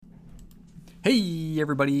Hey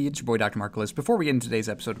everybody, it's your boy Dr. Mark List. Before we get into today's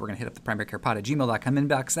episode, we're going to hit up the primarycarepod@gmail.com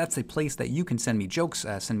inbox. That's a place that you can send me jokes,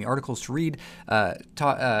 send me articles to read,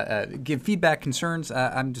 give feedback, concerns.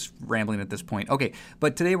 I'm just rambling at this point. Okay,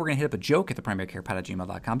 but today we're going to hit up a joke at the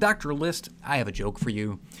primarycarepod@gmail.com. Dr. List, I have a joke for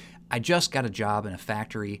you. I just got a job in a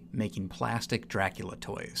factory making plastic Dracula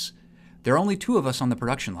toys. There are only 2 of us on the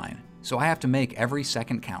production line, so I have to make every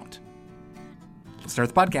second count. Let's start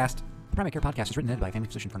the podcast. The Primary Care Podcast is written and edited by a family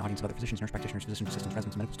physician for an audience of other physicians, nurse practitioners, physician assistants,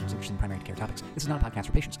 residents, and medical students interested in primary care topics. This is not a podcast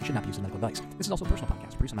for patients. It should not be used as medical advice. This is also a personal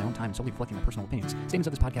podcast, produced on my own time and solely reflecting my personal opinions. Statements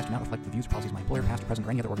of this podcast do not reflect the views or policies of my employer, past or present,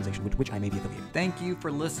 or any other organization with which I may be affiliated. Thank you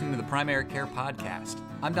for listening to the Primary Care Podcast.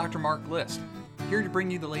 I'm Dr. Mark List, here to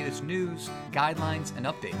bring you the latest news, guidelines, and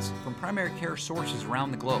updates from primary care sources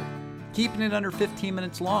around the globe. Keeping it under 15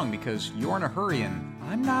 minutes long because you're in a hurry and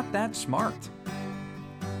I'm not that smart.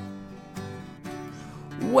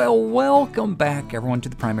 Well, welcome back, everyone, to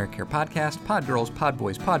the Primary Care Podcast. Pod girls, pod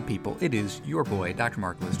boys, pod people. It is your boy, Dr.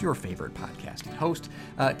 Mark List, your favorite podcasting host.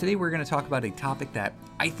 Today, we're going to talk about a topic that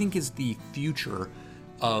I think is the future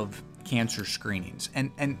of cancer screenings.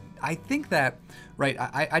 And I think that, right,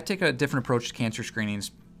 I take a different approach to cancer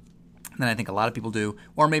screenings than I think a lot of people do,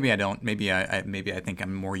 or maybe I don't. Maybe I think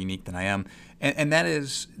I'm more unique than I am. And that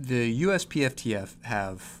is the USPSTF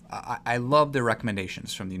have. I love their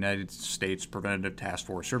recommendations from the United States Preventative Task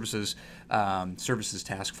Force Services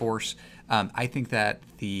Task Force. I think that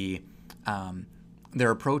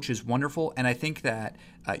their approach is wonderful, and I think that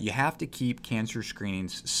you have to keep cancer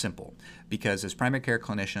screenings simple because as primary care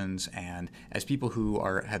clinicians and as people who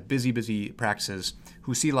have busy practices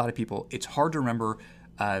who see a lot of people, it's hard to remember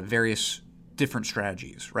various different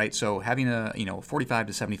strategies, right? So having a 45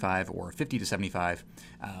 to 75 or 50 to 75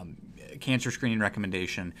 cancer screening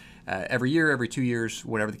recommendation every year, every 2 years,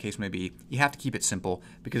 whatever the case may be, you have to keep it simple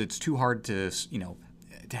because it's too hard to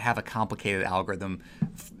have a complicated algorithm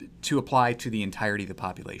to apply to the entirety of the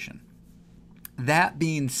population. That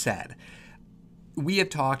being said, we have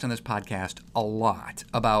talked on this podcast a lot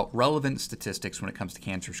about relevant statistics when it comes to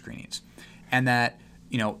cancer screenings, and that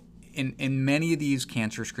in many of these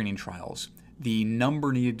cancer screening trials, the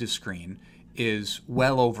number needed to screen is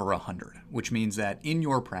well over 100, which means that in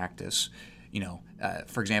your practice,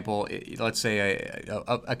 for example, let's say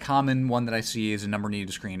a common one that I see is a number needed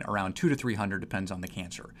to screen around 200 to 300, depends on the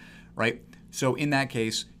cancer, right? So in that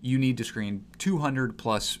case, you need to screen 200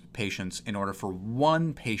 plus patients in order for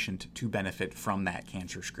one patient to benefit from that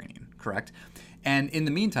cancer screening, correct? And in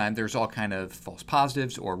the meantime, there's all kind of false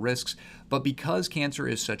positives or risks, but because cancer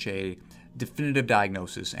is such a definitive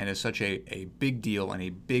diagnosis and is such a big deal and a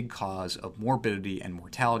big cause of morbidity and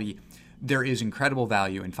mortality, there is incredible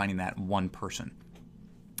value in finding that one person.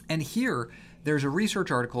 And here, there's a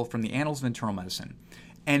research article from the Annals of Internal Medicine.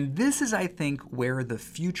 And this is, I think, where the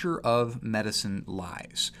future of medicine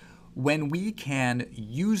lies. When we can,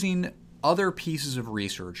 using other pieces of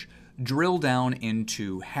research, drill down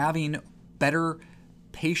into having better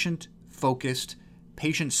patient-focused,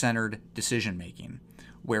 patient-centered decision-making,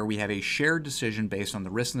 where we have a shared decision based on the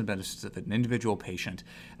risks and the benefits of an individual patient.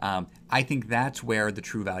 I think that's where the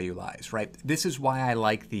true value lies, right? This is why I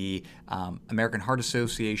like the American Heart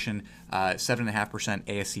Association 7.5%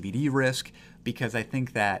 ASCVD risk, because I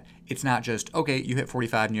think that it's not just, okay, you hit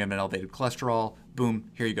 45 and you have an elevated cholesterol,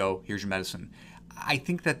 boom, here you go, here's your medicine. I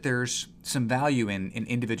think that there's some value in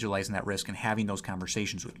individualizing that risk and having those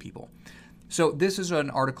conversations with people. So this is an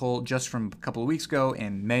article just from a couple of weeks ago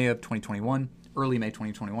in May of 2021, early May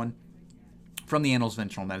 2021, from the Annals of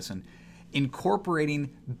Internal Medicine, incorporating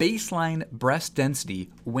baseline breast density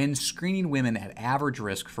when screening women at average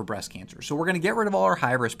risk for breast cancer. So we're going to get rid of all our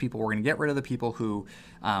high-risk people. We're going to get rid of the people who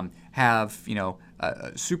have,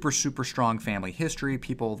 a super strong family history,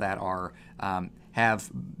 people that are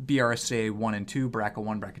have BRCA 1 and 2,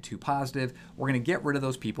 BRCA1, BRCA2 positive. We're going to get rid of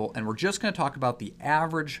those people, and we're just going to talk about the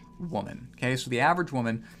average woman. Okay, so the average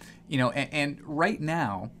woman, and right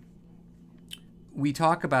now, we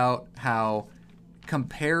talk about how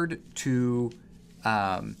compared to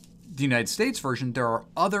the United States version, there are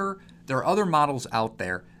other models out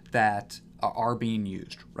there that are being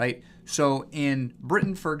used, right? So in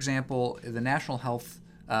Britain, for example, the National Health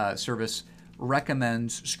Service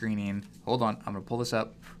recommends screening. Hold on, I'm going to pull this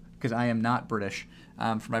up because I am not British.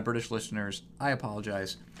 For my British listeners, I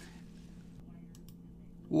apologize.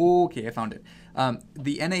 Okay, I found it.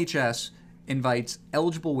 The NHS invites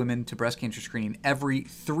eligible women to breast cancer screening every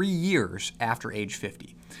 3 years after age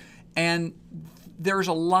 50. And there's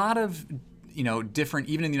a lot of, different,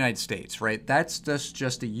 even in the United States, right? That's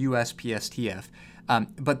just a USPSTF.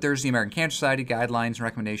 But there's the American Cancer Society guidelines and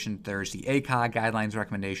recommendations. There's the ACOG guidelines and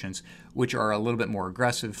recommendations, which are a little bit more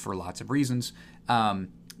aggressive for lots of reasons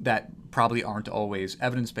that probably aren't always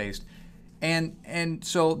evidence-based. And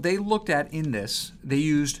so they looked at in this, they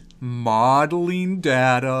used modeling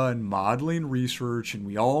data and modeling research, and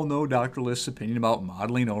we all know Dr. List's opinion about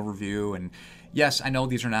modeling overview. And yes, I know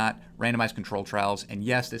these are not randomized controlled trials, and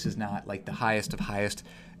yes, this is not like the highest of highest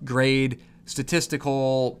grade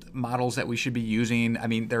statistical models that we should be using. I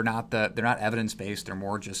mean, they're not evidence-based. They're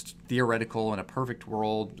more just theoretical in a perfect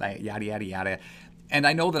world, yada, yada, yada. And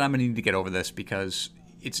I know that I'm going to need to get over this because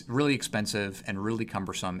it's really expensive and really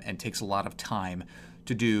cumbersome and takes a lot of time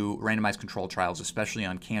to do randomized controlled trials, especially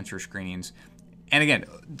on cancer screenings. And again,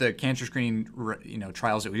 the cancer screening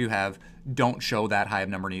trials that we do have don't show that high of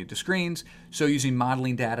number needed to screens. So using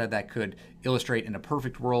modeling data that could illustrate in a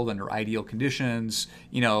perfect world under ideal conditions,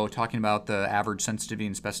 talking about the average sensitivity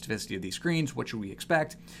and specificity of these screens, what should we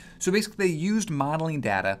expect? So basically they used modeling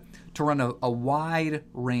data to run a wide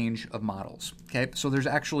range of models. Okay, so there's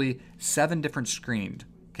actually 7 different screened.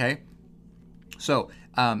 Okay, so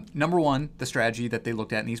number one, the strategy that they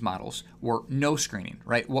looked at in these models were no screening,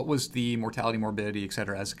 right? What was the mortality, morbidity, et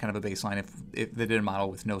cetera, as kind of a baseline if they did a model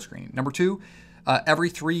with no screening? Number two, every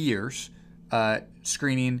 3 years,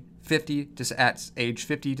 screening at age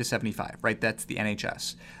 50 to 75, right? That's the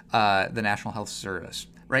NHS, the National Health Service,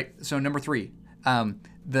 right? So number three,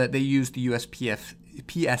 they used the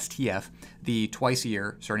PSTF, the twice a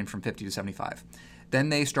year, starting from 50 to 75. Then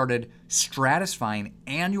they started stratifying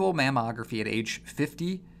annual mammography at age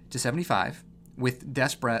 50 to 75 with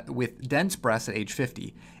dense breasts at age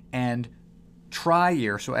 50 and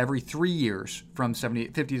tri-year, so every 3 years from 50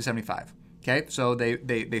 to 75. Okay, so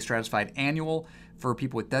they stratified annual for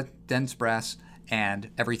people with dense breasts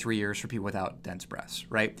and every 3 years for people without dense breasts,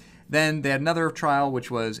 right? Then they had another trial which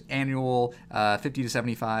was annual 50 to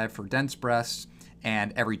 75 for dense breasts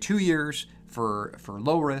and every 2 years for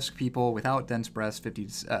low-risk people without dense breasts, 50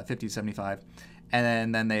 to 75.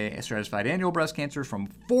 And then they stratified annual breast cancer from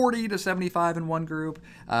 40 to 75 in one group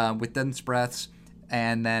with dense breasts,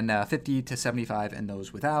 and then 50 to 75 in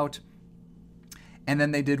those without. And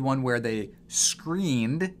then they did one where they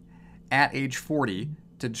screened at age 40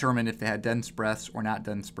 to determine if they had dense breasts or not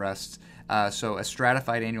dense breasts. So a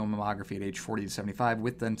stratified annual mammography at age 40 to 75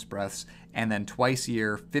 with dense breasts, and then twice a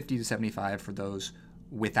year, 50 to 75 for those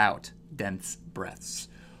without dense breasts.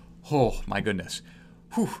 Oh my goodness.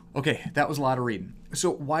 Whew. Okay, that was a lot of reading.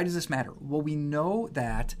 So why does this matter? Well, we know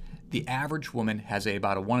that the average woman has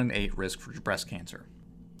about a 1 in 8 risk for breast cancer.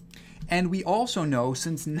 And we also know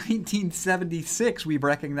since 1976 we've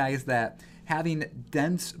recognized that having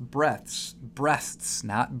dense breasts,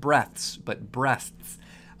 not breaths, but breasts,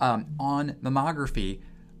 on mammography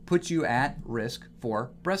puts you at risk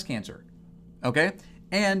for breast cancer. Okay?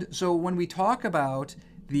 And so when we talk about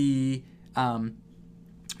the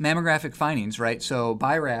mammographic findings, right? So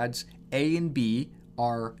BI-RADS A and B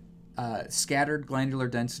are scattered glandular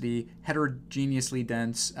density, heterogeneously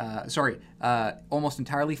dense, almost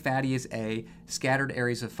entirely fatty is A, scattered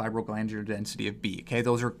areas of fibroglandular density of B. Okay,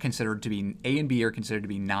 those are considered to be, A and B are considered to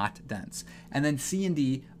be not dense. And then C and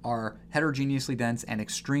D are heterogeneously dense and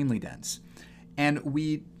extremely dense. And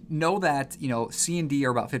we know that, C and D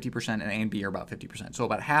are about 50% and A and B are about 50%. So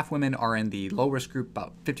about half women are in the low-risk group,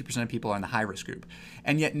 about 50% of people are in the high-risk group.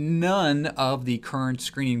 And yet none of the current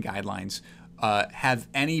screening guidelines have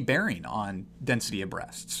any bearing on density of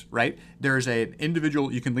breasts, right? There's an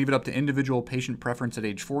individual, you can leave it up to individual patient preference at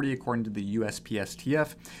age 40 according to the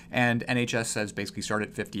USPSTF, and NHS says basically start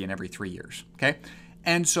at 50 in every 3 years, okay?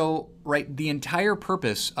 And so, right, the entire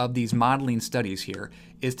purpose of these modeling studies here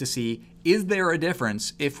is to see, is there a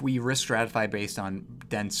difference if we risk stratify based on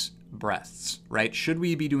dense breasts, right? Should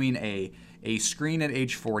we be doing a screen at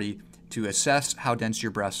age 40 to assess how dense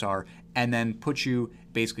your breasts are and then put you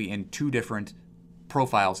basically in 2 different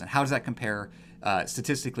profiles? And how does that compare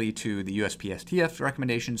statistically to the USPSTF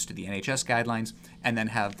recommendations, to the NHS guidelines, and then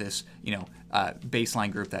have this,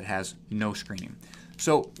 baseline group that has no screening?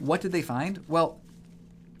 So what did they find? Well,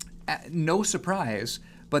 no surprise,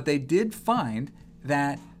 but they did find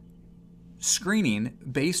that screening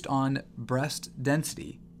based on breast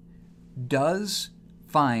density does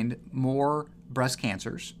find more breast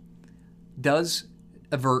cancers, does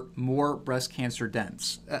avert more breast cancer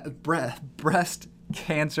deaths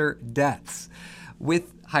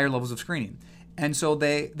with higher levels of screening. And so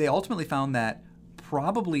they ultimately found that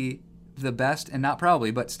probably the best, and not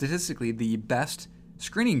probably, but statistically the best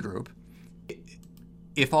screening group,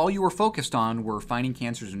 if all you were focused on were finding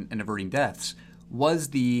cancers and averting deaths, was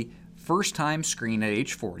the first-time screen at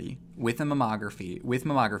age 40 with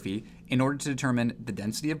mammography in order to determine the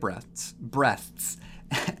density of breasts,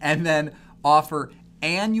 and then offer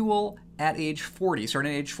annual at age 40,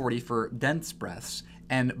 starting at age 40 for dense breasts,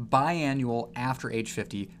 and biannual after age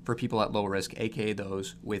 50 for people at low risk, aka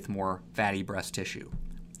those with more fatty breast tissue.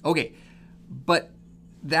 Okay, but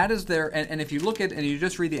that is there, and if you look at, and you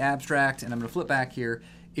just read the abstract, and I'm going to flip back here,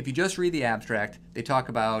 if you just read the abstract, they talk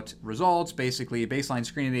about results, basically baseline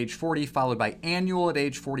screening at age 40, followed by annual at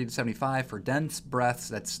age 40 to 75 for dense breaths,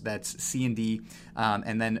 that's C and D,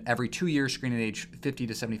 and then every 2 years screening at age 50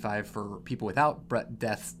 to 75 for people without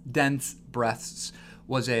dense breasts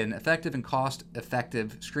was an effective and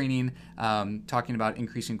cost-effective screening, talking about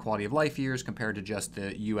increasing quality of life years compared to just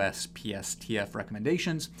the USPSTF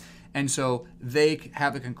recommendations. And so they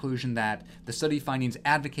have a conclusion that the study findings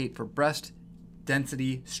advocate for breast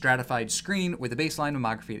density stratified screen with a baseline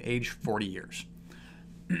mammography at age 40 years.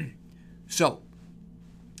 So,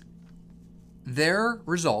 their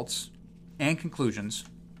results and conclusions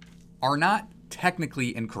are not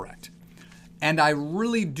technically incorrect. And I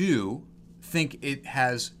really do think it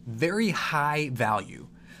has very high value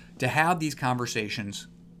to have these conversations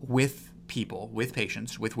with people, with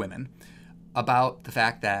patients, with women, about the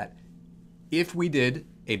fact that if we did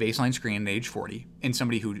a baseline screen at age 40 in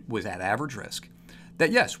somebody who was at average risk,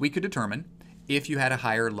 that yes, we could determine if you had a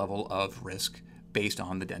higher level of risk based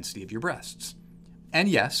on the density of your breasts. And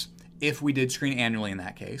yes, if we did screen annually in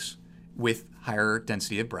that case with higher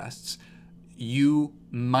density of breasts, you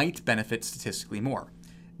might benefit statistically more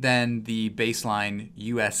than the baseline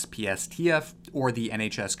USPSTF or the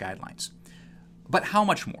NHS guidelines. But how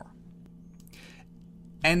much more?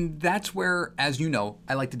 And that's where, as you know,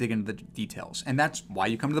 I like to dig into the details. And that's why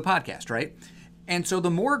you come to the podcast, right? And so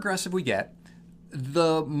the more aggressive we get,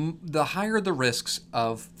 the higher the risks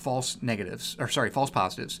of false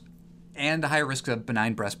positives, and the higher risks of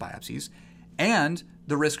benign breast biopsies, and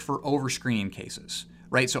the risk for overscreening cases,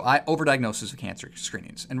 right? So overdiagnosis of cancer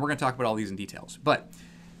screenings. And we're going to talk about all these in details. But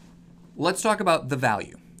let's talk about the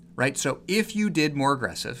value, right? So if you did more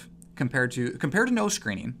aggressive compared to no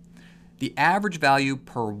screening, the average value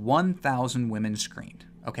per 1,000 women screened,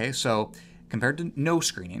 okay? So compared to no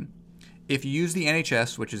screening, if you use the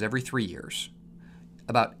NHS, which is every 3 years,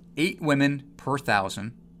 about 8 women per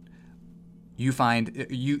 1,000, you find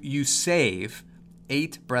you save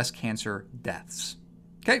 8 breast cancer deaths.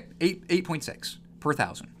 Okay, 8.6 per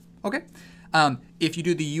 1,000. Okay, if you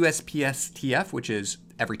do the USPSTF, which is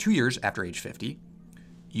every 2 years after age 50,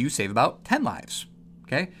 you save about 10 lives.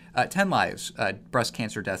 Okay, 10 lives, breast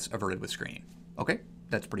cancer deaths averted with screening. Okay,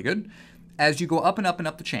 that's pretty good. As you go up and up and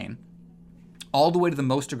up the chain, all the way to the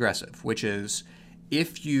most aggressive, which is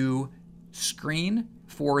if you screen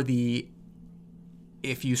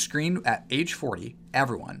at age 40,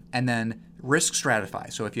 everyone, and then risk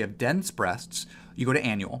stratify. So if you have dense breasts, you go to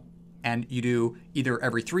annual, and you do either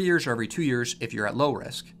every 3 years or every 2 years if you're at low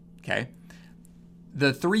risk. Okay,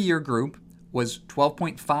 the 3-year group was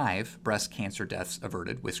 12.5 breast cancer deaths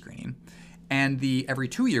averted with screening, and the every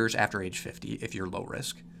 2 years after age 50, if you're low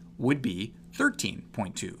risk, would be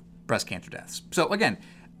 13.2 breast cancer deaths. So again,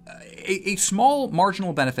 a small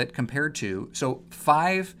marginal benefit compared to, so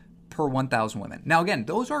 5 per 1,000 women. Now again,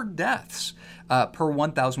 those are deaths per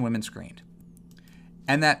 1,000 women screened.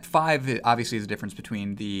 And that 5 obviously is a difference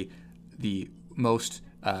between the most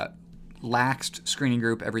laxed screening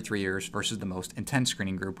group every 3 years versus the most intense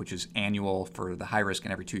screening group, which is annual for the high risk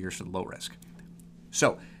and every 2 years for the low risk.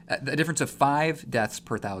 So the difference of 5 deaths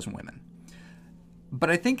per 1,000 women.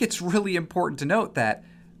 But I think it's really important to note that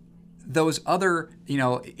those other,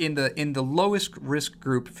 in the lowest risk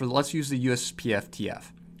group for, let's use the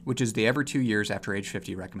USPSTF, which is the every 2 years after age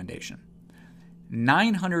 50 recommendation,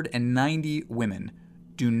 990 women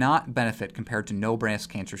do not benefit compared to no breast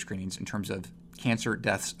cancer screenings in terms of cancer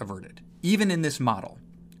deaths averted. Even in this model,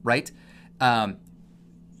 right?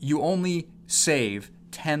 You only save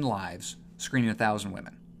 10 lives screening 1,000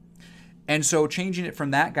 women. And so changing it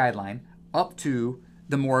from that guideline up to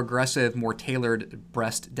the more aggressive, more tailored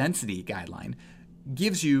breast density guideline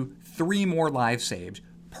gives you 3 more lives saved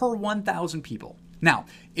per 1,000 people. Now,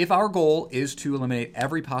 if our goal is to eliminate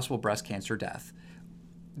every possible breast cancer death,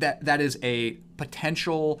 that is a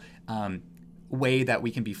potential way that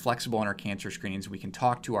we can be flexible in our cancer screenings. We can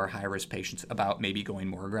talk to our high-risk patients about maybe going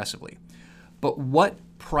more aggressively. But what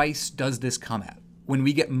price does this come at? When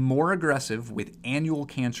we get more aggressive with annual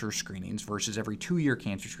cancer screenings versus every 2-year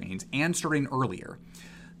cancer screenings and starting earlier,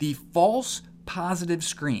 the false positive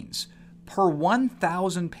screens per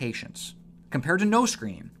 1,000 patients compared to no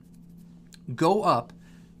screening go up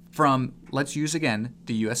from, let's use again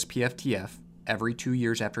the USPSTF every 2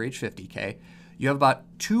 years after age 50, okay, you have about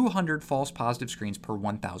 200 false positive screens per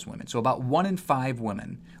 1,000 women. So about 1 in 5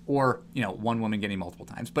 women, or one woman getting multiple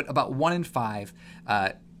times, but about 1 in 5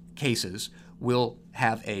 cases will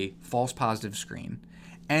have a false positive screen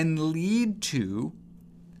and lead to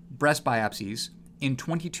breast biopsies in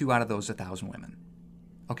 22 out of those 1,000 women.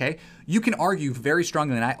 Okay? You can argue very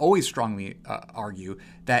strongly, and I always strongly argue,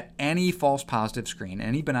 that any false positive screen,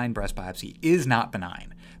 any benign breast biopsy is not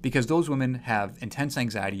benign, because those women have intense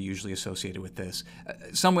anxiety usually associated with this.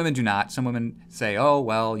 Some women do not. Some women say, oh,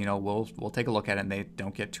 well, we'll take a look at it, and they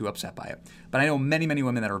don't get too upset by it. But I know many, many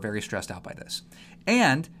women that are very stressed out by this.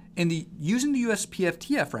 And using the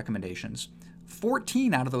USPSTF recommendations,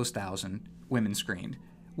 14 out of those 1,000 women screened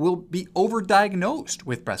will be overdiagnosed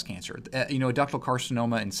with breast cancer. Ductal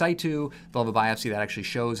carcinoma in situ, they'll have a biopsy that actually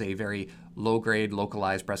shows a very low-grade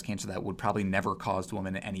localized breast cancer that would probably never cause the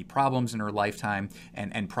woman any problems in her lifetime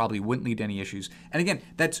and probably wouldn't lead to any issues. And again,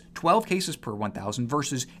 that's 12 cases per 1,000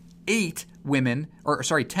 versus 10 women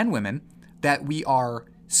that we are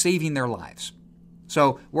saving their lives.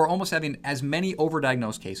 So we're almost having as many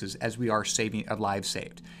overdiagnosed cases as we are saving lives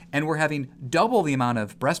saved. And we're having double the amount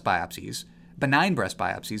of breast biopsies, benign breast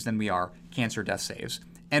biopsies, than we are cancer death saves.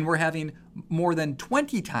 And we're having more than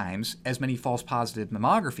 20 times as many false positive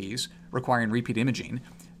mammographies requiring repeat imaging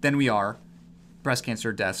than we are breast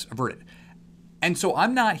cancer deaths averted. And so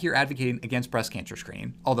I'm not here advocating against breast cancer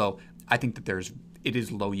screening, although I think that it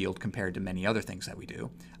is low yield compared to many other things that we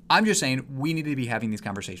do. I'm just saying we need to be having these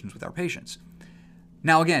conversations with our patients.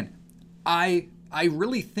 Now, again, I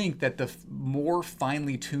really think that the more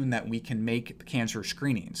finely tuned that we can make cancer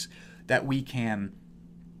screenings, that we can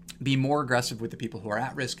be more aggressive with the people who are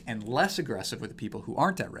at risk and less aggressive with the people who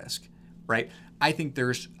aren't at risk, right? I think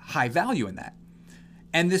there's high value in that.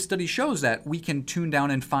 And this study shows that we can tune down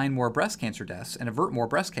and find more breast cancer deaths and avert more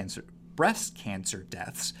breast cancer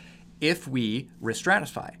deaths if we risk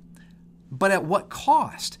stratify. But at what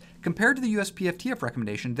cost? Compared to the USPSTF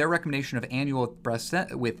recommendation, their recommendation of annual breast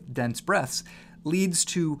with dense breasts leads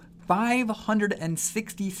to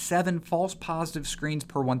 567 false positive screens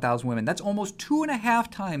per 1,000 women. That's almost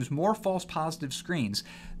 2.5 times more false positive screens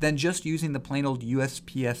than just using the plain old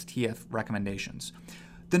USPSTF recommendations.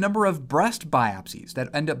 The number of breast biopsies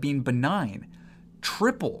that end up being benign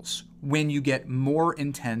triples when you get more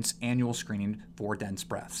intense annual screening for dense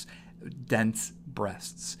breasts.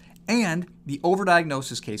 And the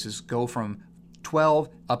overdiagnosis cases go from 12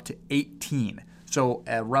 up to 18. So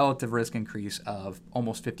a relative risk increase of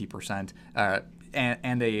almost 50%,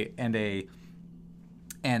 and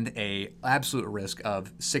a absolute risk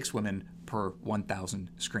of 6 women per 1,000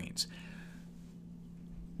 screens.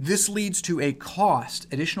 This leads to a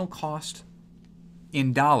additional cost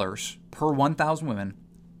in dollars per 1,000 women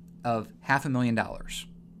of $500,000,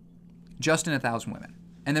 just in 1,000 women.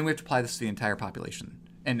 And then we have to apply this to the entire population.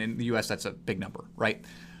 And in the US, that's a big number, right?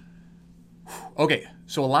 Okay,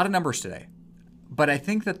 so a lot of numbers today. But I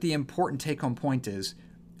think that the important take-home point is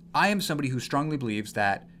I am somebody who strongly believes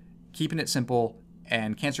that keeping it simple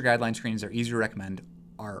and cancer guideline screenings that are easy to recommend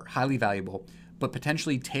are highly valuable, but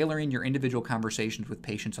potentially tailoring your individual conversations with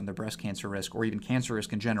patients on their breast cancer risk or even cancer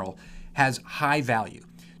risk in general has high value.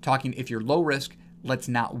 Talking if you're low risk, let's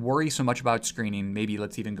not worry so much about screening. Maybe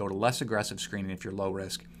let's even go to less aggressive screening if you're low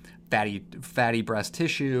risk. Fatty breast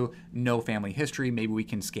tissue, no family history. Maybe we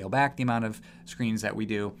can scale back the amount of screens that we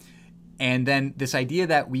do. And then this idea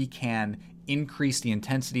that we can increase the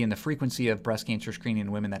intensity and the frequency of breast cancer screening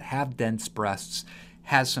in women that have dense breasts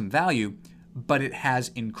has some value, but it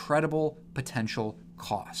has incredible potential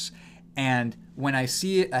costs. And when I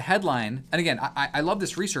see a headline, and again, I love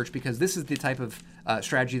this research because this is the type of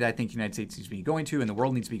strategy that I think the United States needs to be going to and the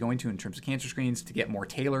world needs to be going to in terms of cancer screenings to get more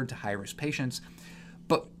tailored to high-risk patients.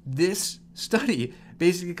 But this study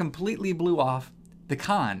basically completely blew off the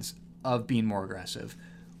cons of being more aggressive,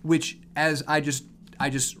 which, as I just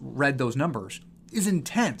read those numbers, is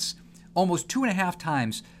intense. Almost 2.5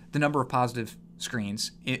 times the number of positive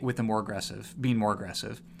screens with the being more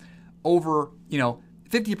aggressive. Over,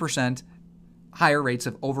 50% higher rates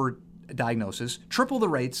of overdiagnosis, triple the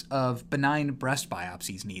rates of benign breast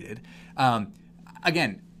biopsies needed.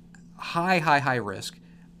 Again, high risk.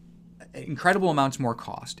 Incredible amounts more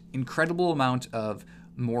cost, incredible amount of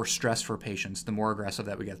more stress for patients, the more aggressive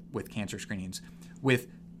that we get with cancer screenings, with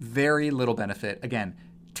very little benefit. Again,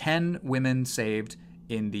 10 women saved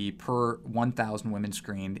in the per 1,000 women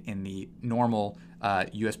screened in the normal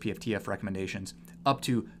USPSTF recommendations, up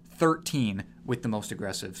to 13 with the most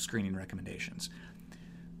aggressive screening recommendations.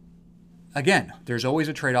 Again, there's always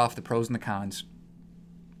a trade-off, the pros and the cons.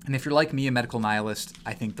 And if you're like me, a medical nihilist,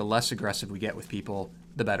 I think the less aggressive we get with people,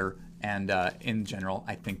 the better. And in general,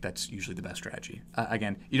 I think that's usually the best strategy.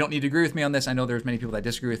 Again, you don't need to agree with me on this. I know there's many people that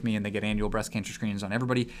disagree with me and they get annual breast cancer screenings on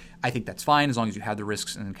everybody. I think that's fine as long as you have the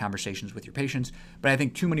risks and conversations with your patients. But I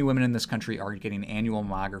think too many women in this country are getting annual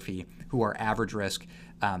mammography who are average risk,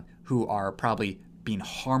 who are probably being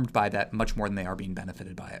harmed by that much more than they are being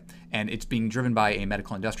benefited by it. And it's being driven by a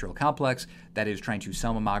medical industrial complex that is trying to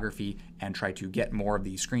sell mammography and try to get more of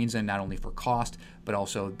these screens in, not only for cost, but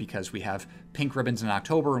also because we have pink ribbons in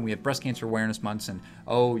October and we have breast cancer awareness months and,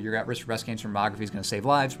 oh, you're at risk for breast cancer, mammography is going to save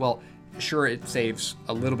lives. Well, sure, it saves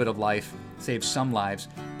a little bit of life, saves some lives,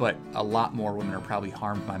 but a lot more women are probably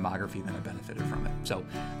harmed by mammography than are benefited from it. So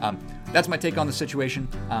that's my take on the situation.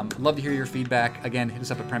 Love to hear your feedback. Again, hit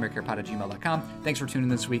us up at primarycarepod@gmail.com. Thanks for tuning in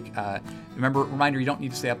this week. Reminder, you don't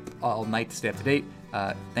need to stay up all night to stay up to date.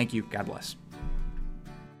 Thank you. God bless.